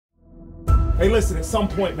Hey, listen, at some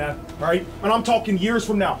point, man, all right? And I'm talking years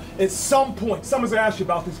from now. At some point, someone's gonna ask you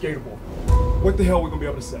about this Gator Bowl. What the hell are we gonna be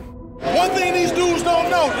able to say? One thing these dudes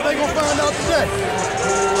don't know that they gonna find out today.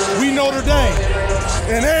 We Notre Dame.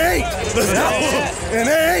 And they ain't. Let's go. And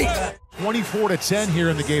they ain't. 24-10 here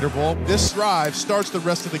in the Gator Bowl. This drive starts the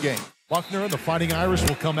rest of the game. Buckner and the Fighting Irish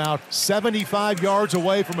will come out 75 yards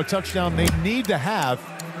away from a touchdown they need to have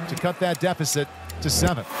to cut that deficit to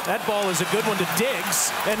 7. That ball is a good one to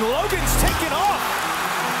Diggs, and Logan's taken off.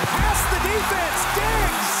 Past the defense,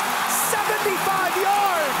 Diggs, 75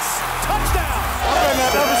 yards, touchdown. I better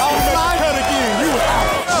not ever see that cut again. You were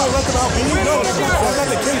out.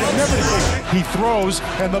 Never the case. He throws,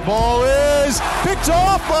 and the ball is picked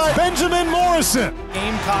off by Benjamin Morrison.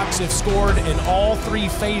 Gamecocks have scored in all 3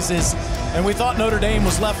 phases, and we thought Notre Dame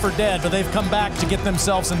was left for dead, but they've come back to get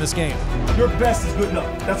themselves in this game. Your best is good enough.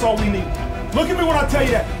 That's all we need. Look at me when I tell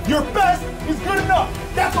you that. Your best is good enough.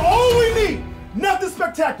 That's all we need. Nothing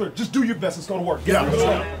spectacular. Just do your best. It's going to work. Get out.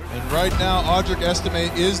 And right now, Audric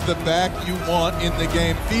Estime is the back you want in the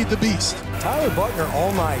game. Feed the beast. Tyler Buckner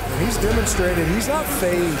all night, and he's demonstrated he's not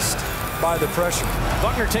fazed by the pressure.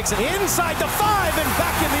 Buckner takes it inside the 5 and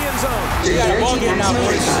back in the end zone. You got a ball getting out,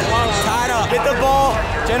 boys. Tied up. Get the ball.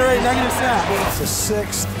 Generate negative snap. It's a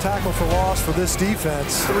 6th tackle for loss for this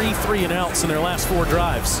defense. 3 3-and-outs in their last 4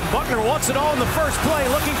 drives. Buckner wants it all in the first play,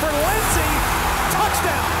 looking for Lindsey.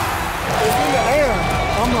 Touchdown. It's in the air.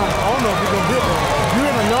 I'm like, I don't know if he's going to get there. You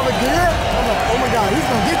in another gear? I'm like, oh my God, he's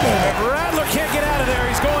going to get there. Rattler can't get out of there.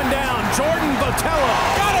 He's going down. Jordan Botello.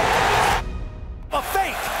 Got it. A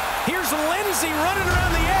fake. Here's Lindsey running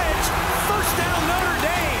around the edge. First down, Notre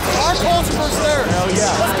Dame. Our culture first there. Hell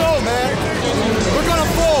yeah. Let's go, man. We're going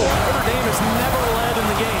to fold. Notre Dame has never led in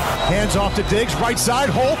the game. Hands off to Diggs, right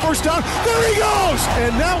side, hole, first down. There he goes!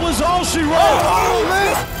 And that was all she wrote. Oh,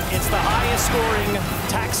 man. It's the highest scoring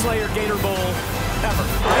TaxSlayer Gator Bowl ever.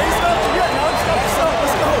 Let's go.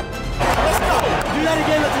 Do that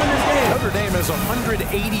again. Let's win this game. Notre Dame has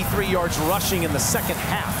 183 yards rushing in the second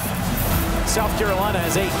half. South Carolina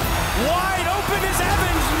has 8. Wide open is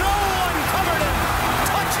Evans. No one covered him.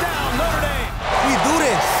 Touchdown, Notre Dame. We do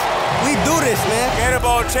this. We do this, man. Gator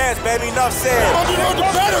Bowl chance, baby. Enough said.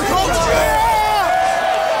 Better, coach.